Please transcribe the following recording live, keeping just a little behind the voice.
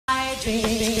What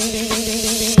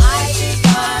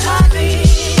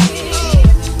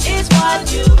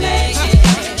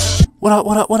up,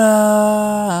 what up, what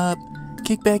up?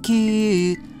 Kickback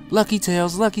Kid. Lucky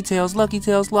Tails, Lucky Tails, Lucky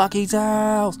Tails, Lucky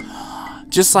Tails.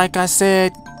 Just like I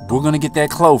said, we're gonna get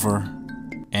that clover.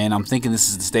 And I'm thinking this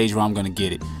is the stage where I'm gonna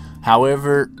get it.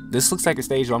 However, this looks like a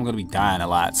stage where I'm gonna be dying a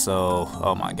lot. So,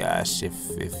 oh my gosh.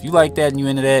 If you like that and you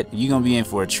into that, you're gonna be in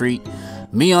for a treat.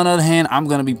 Me, on the other hand, I'm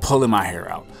gonna be pulling my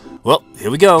hair out. Well, here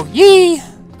we go. Yee!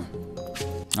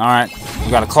 Alright,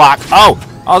 we got a clock.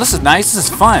 Oh, this is nice. This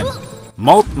is fun.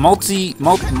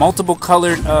 Multiple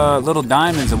colored little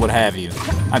diamonds and what have you.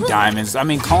 Not diamonds, I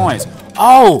mean coins.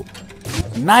 Oh,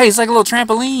 nice, like a little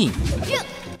trampoline.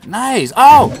 Nice.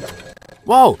 Oh,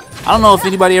 whoa. I don't know if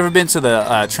anybody ever been to the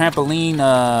trampoline.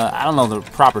 I don't know the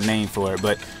proper name for it,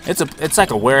 but it's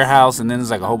like a warehouse, and then there's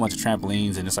like a whole bunch of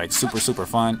trampolines, and it's like super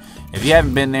fun. If you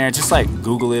haven't been there, just like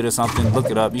Google it or something,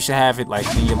 look it up. You should have it like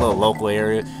in your little local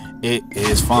area. It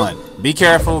is fun. Be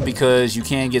careful because you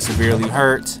can get severely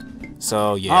hurt.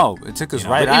 So yeah. Oh, it took us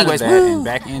right out of that and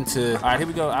back into. All right, here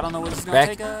we go. I don't know what it's gonna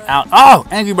take us. Out. Oh,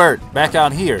 Angry Bird, back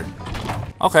out here.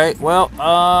 Okay, well,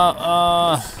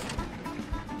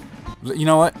 you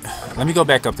know what? Let me go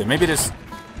back up there. Maybe this.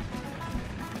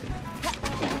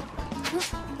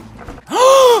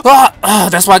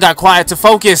 That's why I got quiet to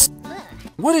focus.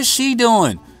 What is she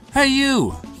doing? Hey,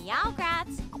 you.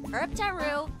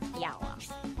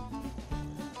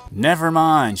 Never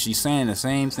mind. She's saying the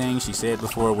same thing she said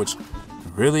before, which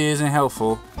really isn't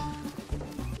helpful.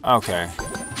 Okay.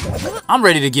 I'm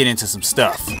ready to get into some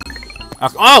stuff.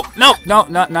 Okay. Oh, no,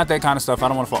 not that kind of stuff. I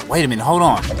don't want to fall. Wait a minute. Hold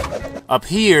on. Up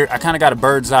here, I kind of got a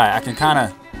bird's eye. I can kind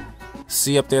of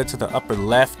see up there to the upper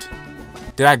left.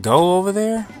 Did I go over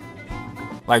there?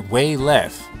 Like way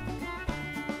left.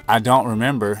 I don't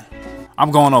remember.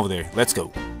 I'm going over there. Let's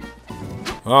go.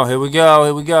 Oh, here we go.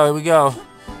 Here we go. Here we go.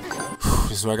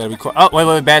 This is where I gotta be quiet. Oh,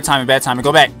 wait, bad timing, bad timing.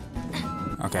 Go back.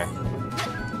 Okay.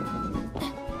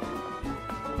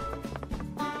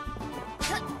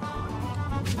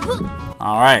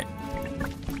 All right.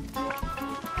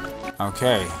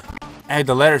 Okay. Hey,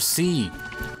 the letter C.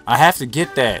 I have to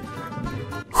get that.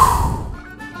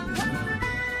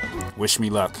 Wish me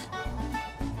luck.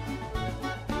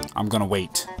 I'm gonna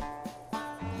wait.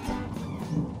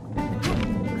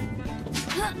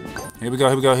 Here we go,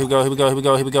 here we go, here we go, here we go, here we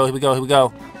go, here we go, here we go, here we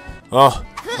go. Oh,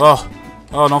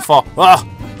 don't fall. Oh,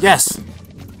 yes.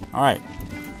 All right.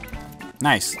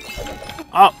 Nice.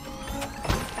 Oh,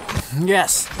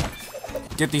 yes.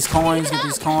 Get these coins,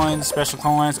 special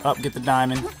coins. Up, get the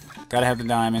diamond. Gotta have the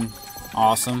diamond.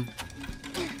 Awesome.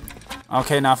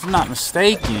 Okay, now if I'm not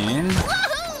mistaken,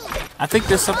 I think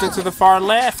there's something to the far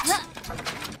left.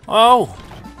 Oh.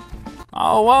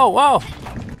 Oh, whoa.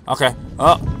 Okay.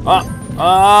 Oh.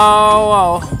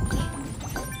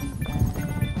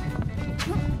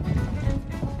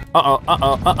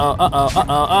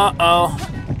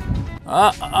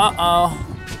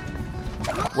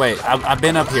 Wait, I've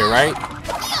been up here, right?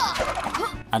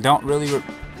 I don't really.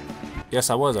 Yes,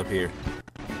 I was up here.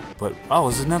 But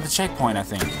this is another checkpoint, I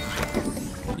think.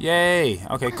 Yay!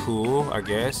 Okay, cool. I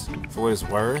guess for what it's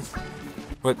worth.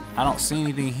 But I don't see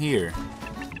anything here.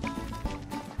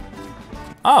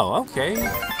 Oh, okay.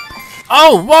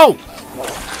 Oh, whoa!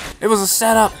 It was a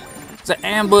setup. It's an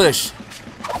ambush.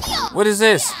 What is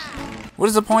this? What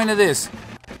is the point of this?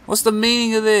 What's the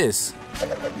meaning of this?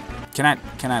 Can I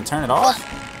turn it off?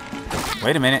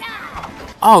 Wait a minute.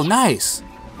 Oh, nice.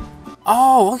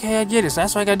 Oh, okay, I get it. So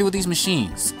that's what I gotta do with these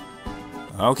machines.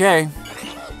 Okay.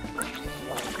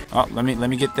 Oh, let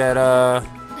me get that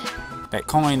that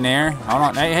coin there. Hold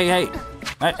on. Hey.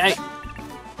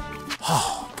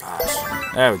 Oh gosh.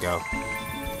 There we go.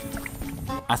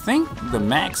 I think the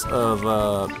max of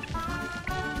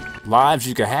lives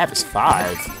you could have is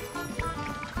 5.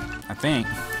 I think.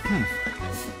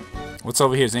 What's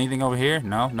over here? Is anything over here?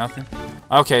 No, nothing.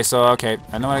 Okay, okay.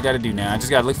 I know what I gotta do now. I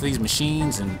just gotta look for these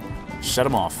machines and shut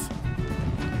them off.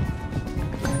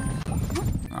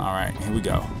 Alright, here we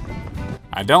go.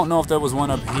 I don't know if there was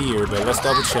one up here, but let's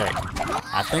double check.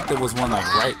 I think there was one like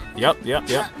right. Yep.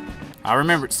 I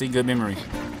remember it. See, good memory.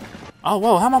 Oh,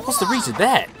 whoa. How am I supposed to reach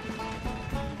that?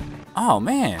 Oh,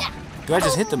 man. Do I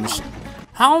just hit the machine?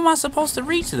 How am I supposed to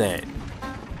reach that?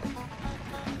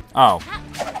 Oh.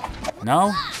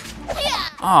 No?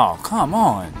 Oh, come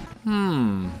on.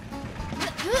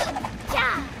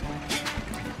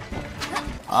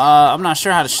 I'm not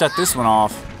sure how to shut this one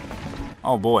off.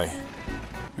 Oh, boy.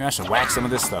 Maybe I should whack some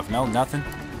of this stuff. No, nothing.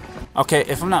 Okay,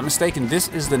 if I'm not mistaken, this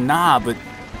is the knob, but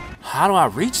how do I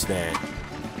reach that?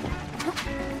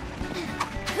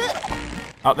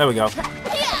 Oh, there we go.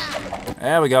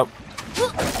 There we go.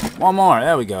 One more.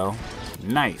 There we go.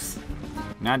 Nice.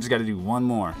 Now I just got to do one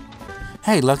more.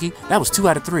 Hey, Lucky, that was 2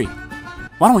 out of 3.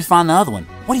 Why don't we find the other one?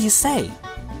 What do you say?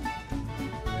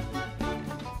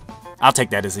 I'll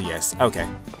take that as a yes. Okay.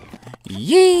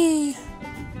 Yee!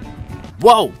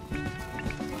 Whoa!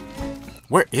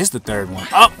 Where is the third one?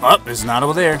 Oh, it's not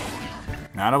over there.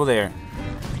 Not over there.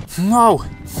 No!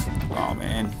 Oh,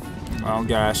 man. Oh,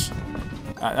 gosh.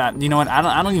 You know what?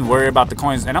 I don't even worry about the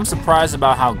coins. And I'm surprised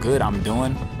about how good I'm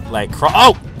doing. Like,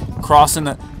 crossing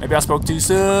the... Maybe I spoke too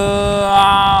soon.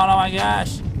 Oh my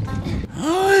gosh.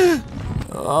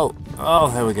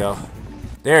 Oh, there we go.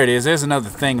 There it is. There's another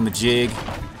thingamajig.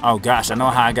 Oh gosh, I know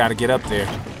how I gotta get up there.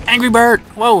 Angry Bird!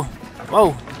 Whoa!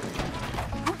 Whoa!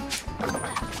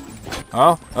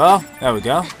 Oh, there we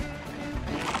go.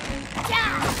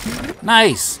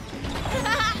 Nice!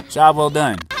 Job well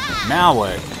done. Now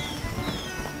what?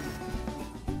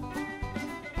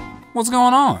 What's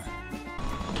going on?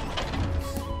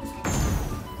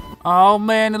 Oh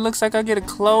man, it looks like I get a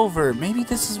clover. Maybe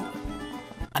this is...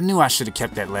 I knew I should have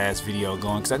kept that last video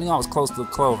going because I knew I was close to the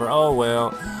clover. Oh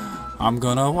well. I'm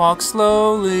gonna walk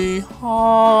slowly.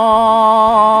 Oh.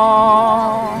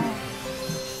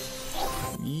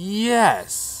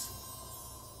 Yes.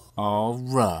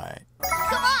 Alright.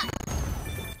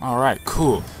 Alright,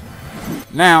 cool.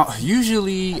 Now,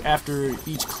 usually after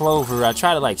each clover, I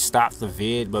try to like stop the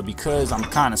vid, but because I'm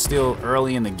kind of still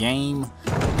early in the game,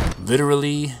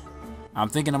 literally, I'm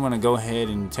thinking I'm gonna go ahead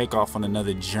and take off on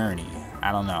another journey.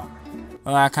 I don't know.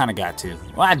 Well, I kind of got to.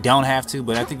 Well, I don't have to,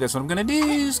 but I think that's what I'm gonna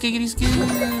do. Skiggity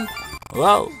skoo.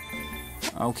 Whoa.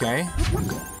 Okay.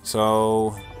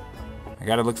 So, I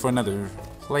gotta look for another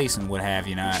place and what have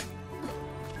you not.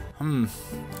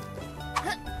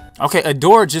 Okay, a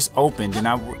door just opened, and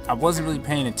I wasn't really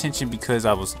paying attention because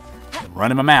I was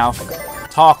running my mouth,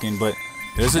 talking, but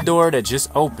there's a door that just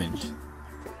opened.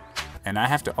 And I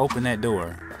have to open that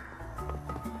door.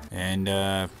 And,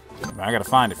 I gotta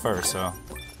find it first, so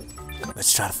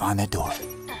let's try to find that door.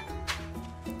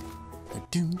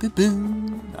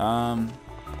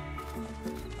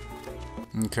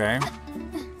 Okay.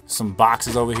 Some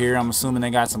boxes over here. I'm assuming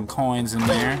they got some coins in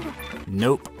there.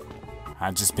 Nope.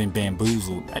 I've just been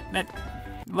bamboozled.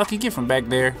 Lucky, get from back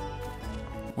there.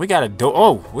 We got a door.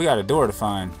 Oh, we got a door to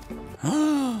find.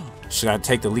 Should I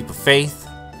take the leap of faith?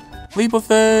 Leap of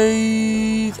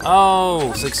faith.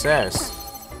 Oh, success.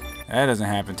 That doesn't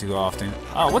happen too often.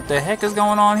 Oh, what the heck is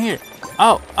going on here?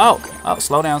 Oh,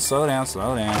 slow down, slow down,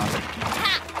 slow down.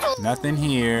 Nothing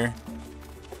here.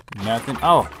 Nothing.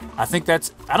 Oh, I think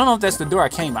that's... I don't know if that's the door I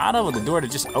came out of or the door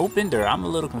that just opened, or I'm a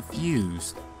little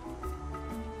confused.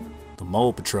 The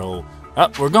Mole Patrol. Oh,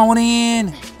 we're going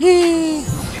in. Yee!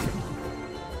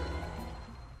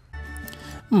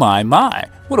 My,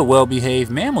 what a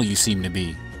well-behaved mammal you seem to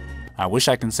be. I wish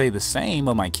I can say the same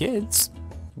of my kids.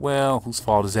 Well, whose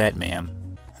fault is that, ma'am?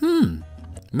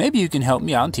 Maybe you can help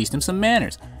me out and teach them some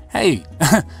manners. Hey,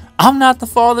 I'm not the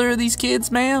father of these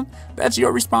kids, ma'am. That's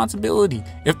your responsibility.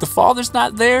 If the father's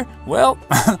not there, well,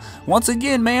 once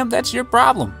again, ma'am, that's your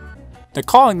problem. They're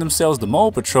calling themselves the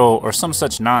Mole Patrol or some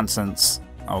such nonsense.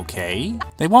 Okay,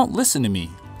 they won't listen to me,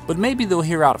 but maybe they'll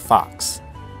hear out a fox.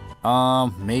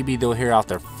 Maybe they'll hear out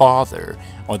their father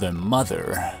or their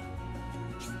mother.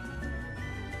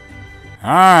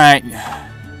 Alright.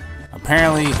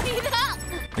 Apparently,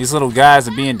 these little guys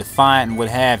are being defiant and what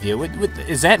have you.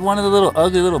 Is that one of the little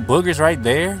ugly little boogers right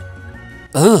there?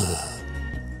 Ugh.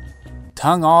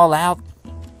 Tongue all out?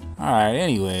 Alright,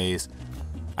 anyways.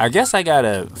 I guess I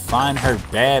gotta find her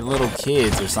bad little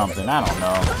kids or something. I don't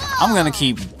know. I'm gonna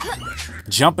keep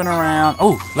jumping around.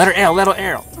 Oh, letter L, letter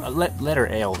L. Letter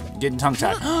L. Getting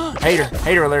tongue-tied.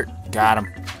 Hater alert. Got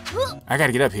him. I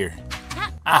gotta get up here.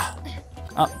 Ah.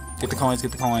 Oh, get the coins,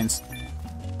 get the coins.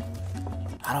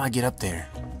 How do I get up there?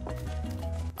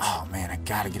 Oh, man, I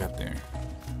gotta get up there.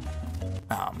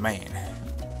 Oh, man.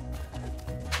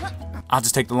 I'll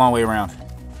just take the long way around.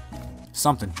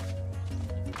 Something.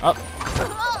 Oh.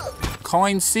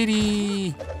 Coin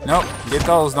City. Nope, get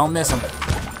those. Don't miss them.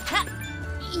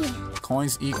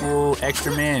 Coins equal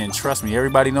extra man, and trust me,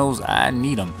 everybody knows I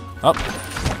need them. Up.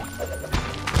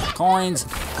 Coins.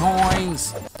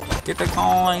 Coins. Get the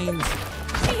coins.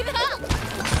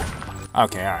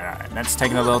 Okay, alright. That's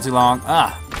taking a little too long.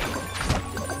 Ah.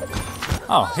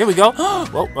 Oh, here we go.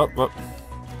 Whoa, whoa, whoa.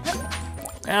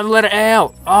 And letter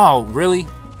L. Oh, really?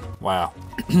 Wow.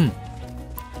 Yep.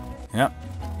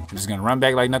 I'm just gonna run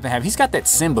back like nothing happened. He's got that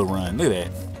Simba run. Look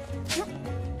at that.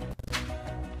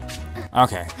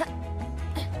 Okay.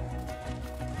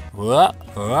 What?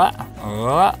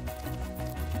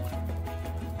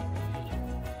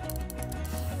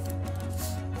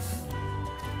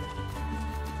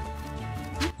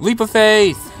 Leap of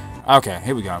faith. Okay,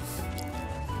 here we go.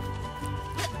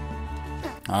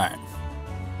 Alright.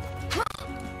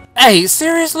 Hey,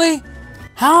 seriously?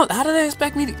 How do they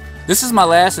expect me to... This is my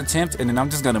last attempt, and then I'm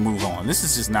just gonna move on. This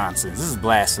is just nonsense. This is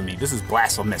blasphemy. This is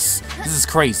blasphemous. This is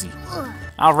crazy.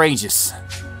 Outrageous.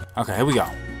 Okay, here we go.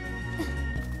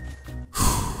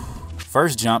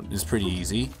 First jump is pretty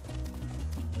easy.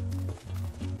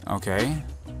 Okay.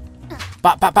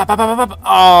 Bop, bop, bop, bop, bop, bop.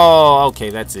 Oh,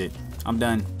 okay, that's it. I'm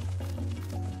done.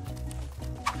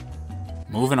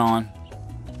 Moving on.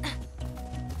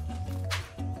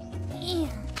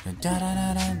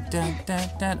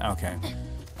 Okay.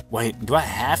 Wait, do I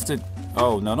have to...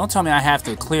 Oh, no, don't tell me I have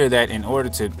to clear that in order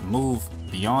to move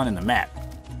beyond in the map.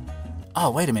 Oh,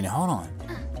 wait a minute, hold on.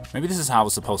 Maybe this is how I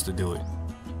was supposed to do it.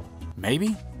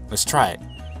 Maybe? Let's try it.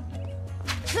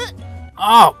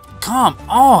 Oh, come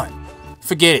on!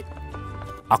 Forget it.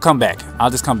 I'll come back. I'll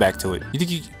just come back to it.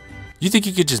 You think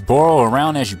you could just burrow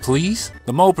around as you please?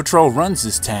 The Mole Patrol runs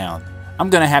this town. I'm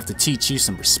gonna have to teach you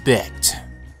some respect.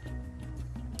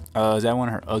 Is that one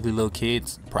of her ugly little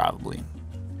kids? Probably.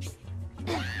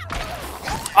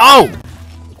 Oh!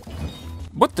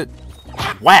 What the?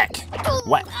 Whack!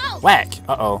 Whack! Whack!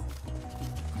 Uh-oh.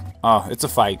 Oh, it's a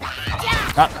fight.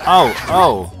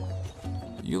 Oh!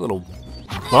 You little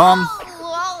bum.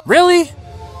 Really?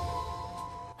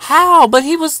 How? But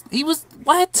he was,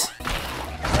 what?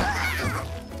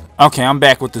 Okay, I'm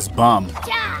back with this bum.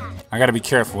 I gotta be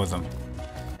careful with him.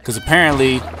 Because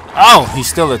apparently, oh, he's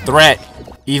still a threat.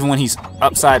 Even when he's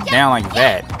upside down like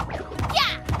that.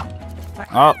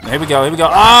 Oh, here we go, here we go.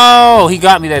 Oh, he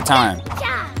got me that time.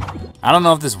 I don't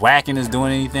know if this whacking is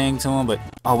doing anything to him, but...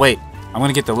 Oh, wait. I'm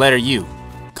gonna get the letter U.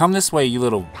 Come this way, you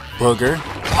little booger.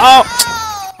 Oh!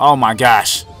 Oh, my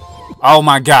gosh. Oh,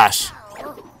 my gosh.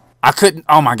 I couldn't...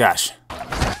 Oh, my gosh.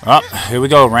 Oh, here we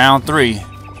go. Round 3.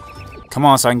 Come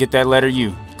on, so I can get that letter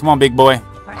U. Come on, big boy.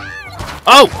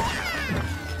 Oh!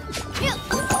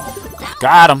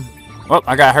 Got him. Oh,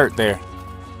 I got hurt there.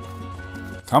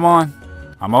 Come on.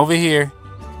 I'm over here.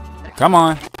 Come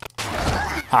on.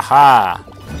 Haha.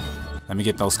 Let me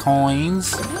get those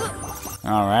coins.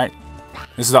 Alright.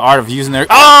 This is the art of using their...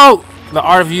 Oh! The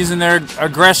art of using their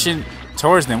aggression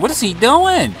towards them. What is he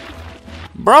doing?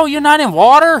 Bro, you're not in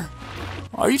water?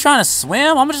 Are you trying to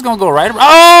swim? I'm just gonna go right...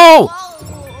 Oh!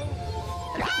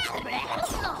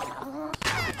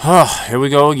 Oh, here we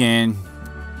go again.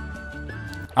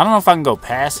 I don't know if I can go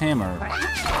past him or...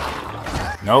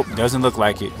 Nope, doesn't look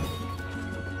like it.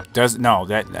 No,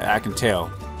 that I can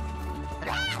tell.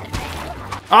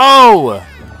 Oh!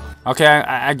 Okay,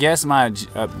 I guess my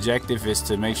objective is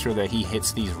to make sure that he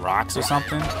hits these rocks or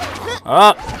something.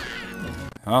 Oh!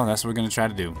 Oh, that's what we're gonna try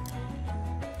to do.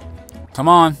 Come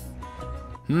on.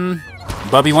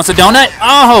 Bubby wants a donut?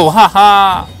 Oh,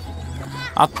 haha!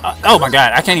 Oh my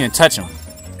god, I can't even touch him.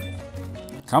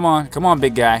 Come on,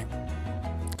 big guy.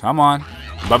 Come on.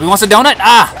 Bubby wants a donut?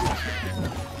 Ah!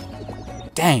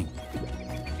 Dang.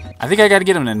 I think I gotta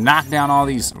get him to knock down all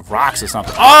these rocks or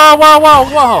something. Oh, whoa, whoa,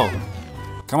 whoa!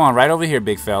 Come on, right over here,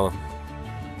 big fella.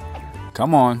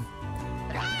 Come on.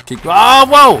 Keep... Oh,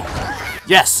 whoa!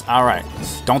 Yes, alright.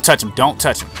 Don't touch him, don't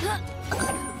touch him.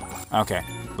 Okay.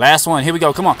 Last one, here we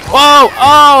go, come on. Whoa!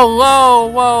 Oh, whoa,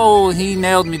 whoa! He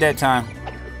nailed me that time.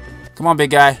 Come on, big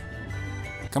guy.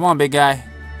 Come on, big guy.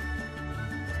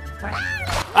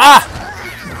 Ah!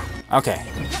 Okay.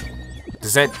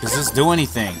 Does this do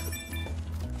anything?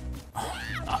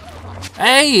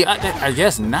 Hey, I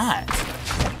guess not.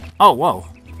 Oh, whoa.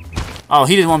 Oh,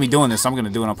 he didn't want me doing this, so I'm gonna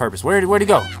do it on purpose. Where'd he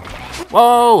go?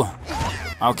 Whoa!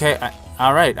 Okay,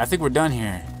 alright, I think we're done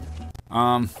here.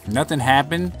 Nothing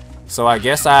happened, so I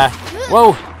guess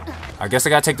whoa! I guess I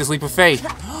gotta take this leap of faith.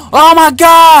 Oh my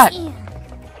god!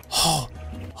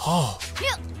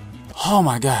 Oh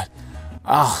my god.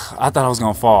 Oh, I thought I was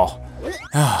gonna fall.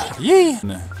 Yeah.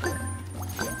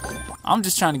 I'm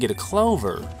just trying to get a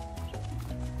clover.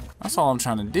 That's all I'm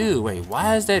trying to do. Wait,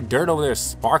 why is that dirt over there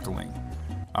sparkling?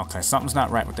 Okay, something's not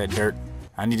right with that dirt.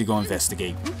 I need to go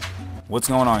investigate. What's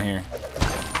going on here?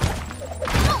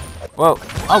 Well,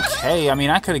 okay, I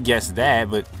mean, I could have guessed that,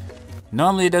 but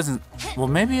normally it doesn't... Well,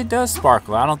 maybe it does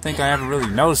sparkle. I don't think I ever really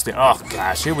noticed it. Oh,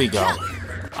 gosh, here we go.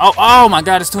 Oh my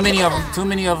god, there's too many of them. Too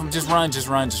many of them. Just run, just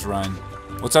run, just run.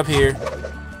 What's up here?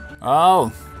 Oh.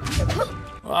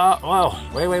 Whoa.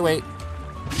 Wait.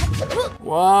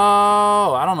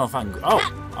 Whoa. I don't know if I can... Oh,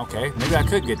 okay. Maybe I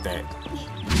could get that.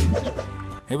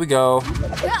 Here we go.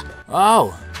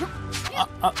 Oh.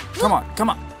 Come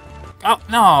on. Oh,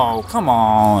 no. Come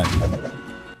on.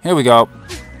 Here we go.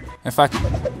 If I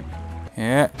can...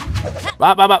 Yeah.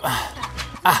 Bop.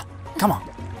 Ah, come on.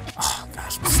 Oh,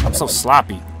 gosh. I'm so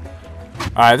sloppy.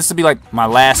 Alright, this will be like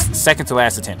my second to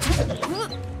last attempt.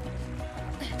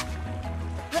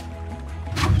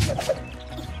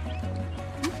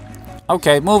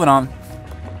 Okay, moving on.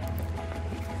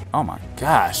 Oh my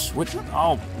gosh. What?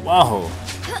 Oh, whoa.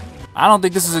 I don't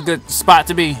think this is a good spot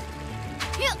to be.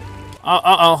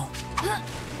 Uh-oh.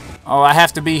 Oh, I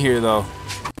have to be here, though.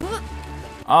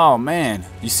 Oh, man.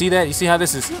 You see that? You see how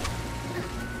this is?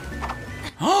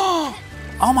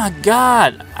 Oh my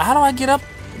god. How do I get up?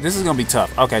 This is gonna be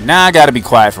tough. Okay, now I gotta be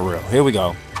quiet for real. Here we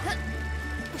go.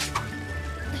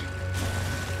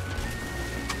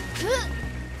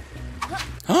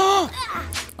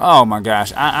 Oh my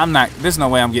gosh. I'm not. There's no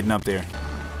way I'm getting up there.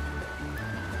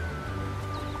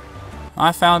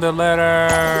 I found a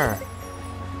letter.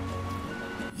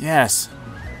 Yes.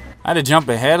 I had to jump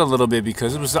ahead a little bit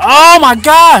because it was. Oh my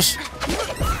gosh!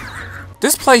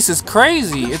 This place is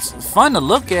crazy. It's fun to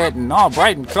look at and all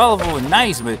bright and colorful and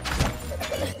nice, but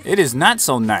it is not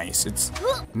so nice. It's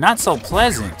not so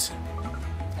pleasant.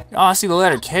 Oh, I see the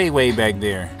letter K way back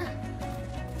there.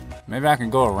 Maybe I can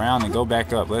go around and go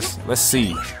back up. Let's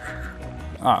see.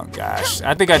 Oh gosh,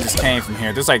 I think I just came from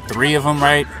here. There's like 3 of them,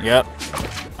 right? Yep.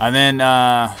 And then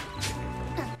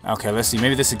okay, let's see.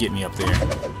 Maybe this will get me up there.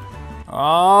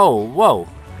 Oh, whoa.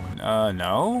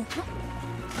 No.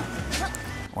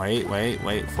 Wait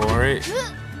for it.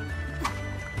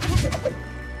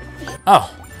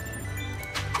 Oh.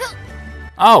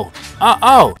 Oh.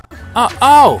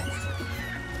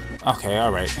 Okay,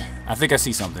 alright. I think I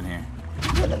see something here.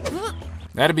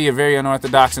 That'd be a very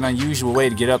unorthodox and unusual way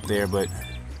to get up there, but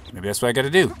maybe that's what I gotta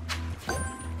do.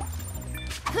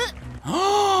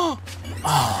 Oh.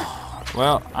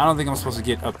 Well, I don't think I'm supposed to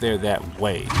get up there that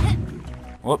way.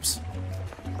 Whoops.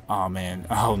 Oh, man.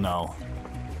 Oh, no.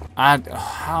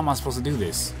 How am I supposed to do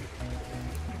this?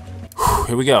 Whew,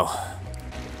 here we go.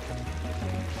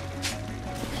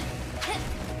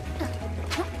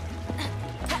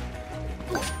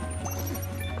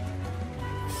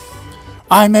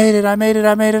 I made it, I made it,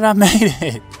 I made it, I made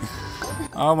it.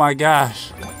 Oh my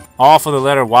gosh. All for the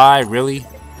letter Y, really?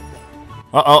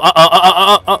 Oh,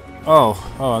 I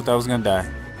thought I was gonna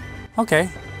die. Okay.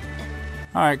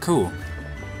 Alright, cool.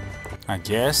 I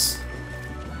guess.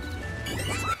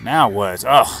 Now what?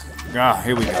 Oh, God,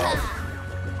 here we go.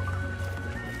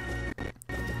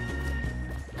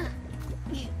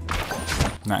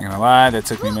 Not gonna lie, that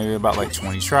took me maybe about like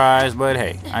 20 tries, but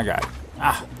hey, I got it.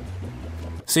 Ah.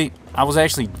 See, I was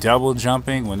actually double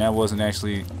jumping when that wasn't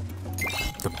actually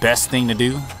the best thing to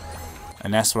do.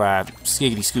 And that's why I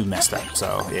skiggity-scoo messed up,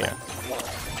 so yeah.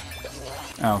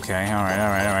 Okay,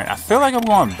 alright. I feel like I'm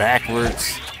going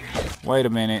backwards. Wait a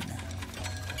minute.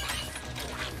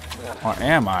 Or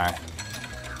am I?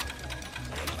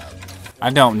 I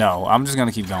don't know. I'm just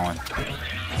gonna keep going.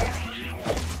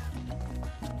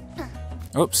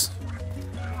 Oops.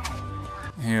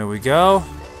 Here we go.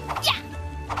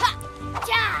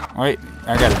 Wait,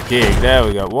 I gotta dig. There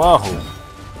we go. Whoa.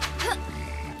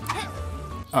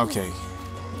 Okay.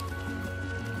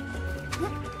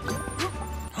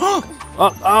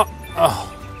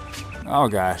 Oh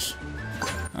gosh.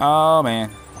 Oh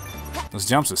man. Those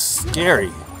jumps are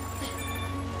scary.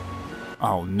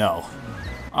 Oh no.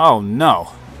 Oh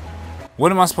no.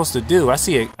 What am I supposed to do? I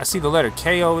see the letter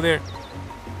K over there.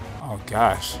 Oh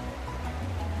gosh.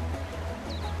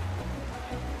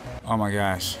 Oh my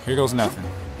gosh. Here goes nothing.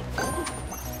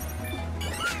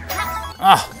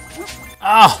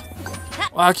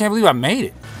 Well, I can't believe I made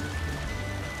it.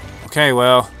 Okay,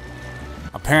 well,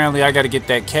 apparently I got to get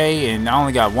that K, and I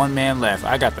only got 1 man left.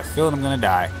 I got the feeling I'm gonna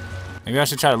die. Maybe I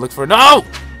should try to look for Maybe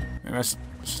I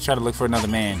should try to look for another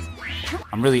man.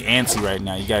 I'm really antsy right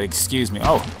now. You gotta excuse me.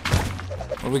 Oh,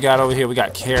 what do we got over here? We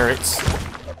got carrots.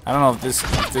 I don't know if this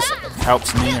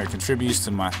helps me or contributes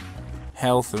to my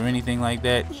health or anything like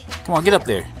that. Come on, get up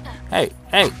there. Hey,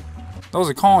 those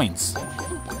are coins.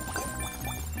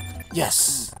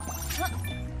 Yes.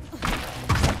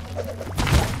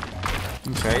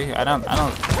 Okay, I don't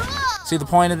see the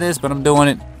point of this, but I'm doing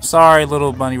it. Sorry,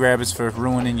 little bunny rabbits, for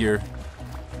ruining your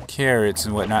carrots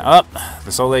and whatnot. Oh,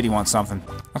 this old lady wants something.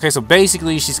 Okay, so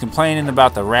basically she's complaining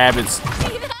about the rabbits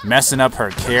messing up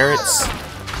her carrots.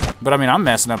 But I mean, I'm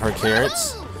messing up her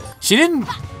carrots. She didn't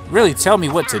really tell me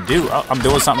what to do. Oh, I'm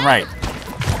doing something right.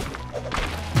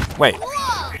 Wait,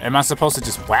 am I supposed to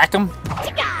just whack them?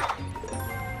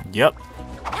 Yep.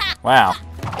 Wow,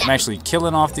 I'm actually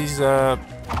killing off these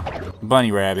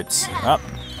bunny rabbits. Oh,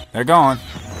 they're gone.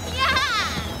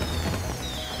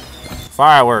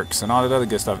 Fireworks and all that other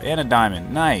good stuff. And a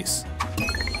diamond. Nice.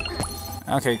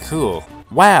 Okay, cool.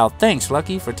 Wow, thanks,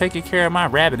 Lucky, for taking care of my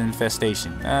rabbit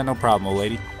infestation. No problem, old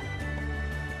lady.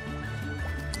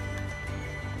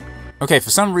 Okay,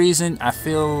 for some reason, I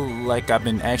feel like I've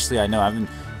been playing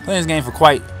this game for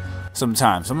quite some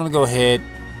time. So I'm going to go ahead.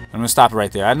 I'm going to stop it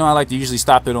right there. I know I like to usually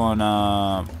stop it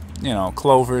on, you know,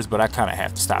 Clovers, but I kind of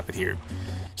have to stop it here.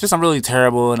 It's just I'm really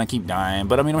terrible and I keep dying.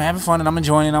 But I mean, I'm having fun and I'm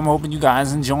enjoying it. I'm hoping you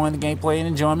guys enjoying the gameplay and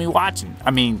enjoying me watching.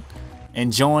 I mean,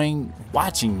 enjoying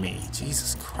watching me.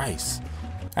 Jesus Christ.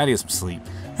 I gotta get some sleep.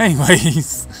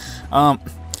 Anyways, this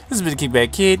has been the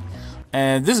Kickback Kid,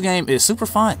 and this game is super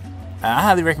fun. I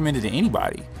highly recommend it to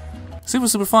anybody.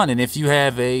 Super fun. And if you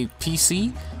have a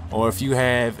PC or if you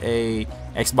have a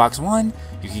Xbox One,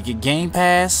 you can get Game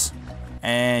Pass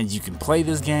and you can play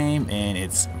this game, and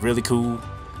it's really cool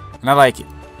and I like it.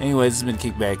 Anyways, this has been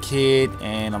the Kickback Kid,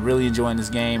 and I'm really enjoying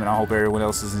this game, and I hope everyone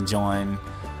else is enjoying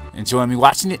me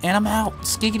watching it. And I'm out.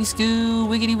 Skiggity skoo,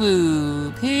 wiggity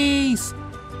woo. Peace.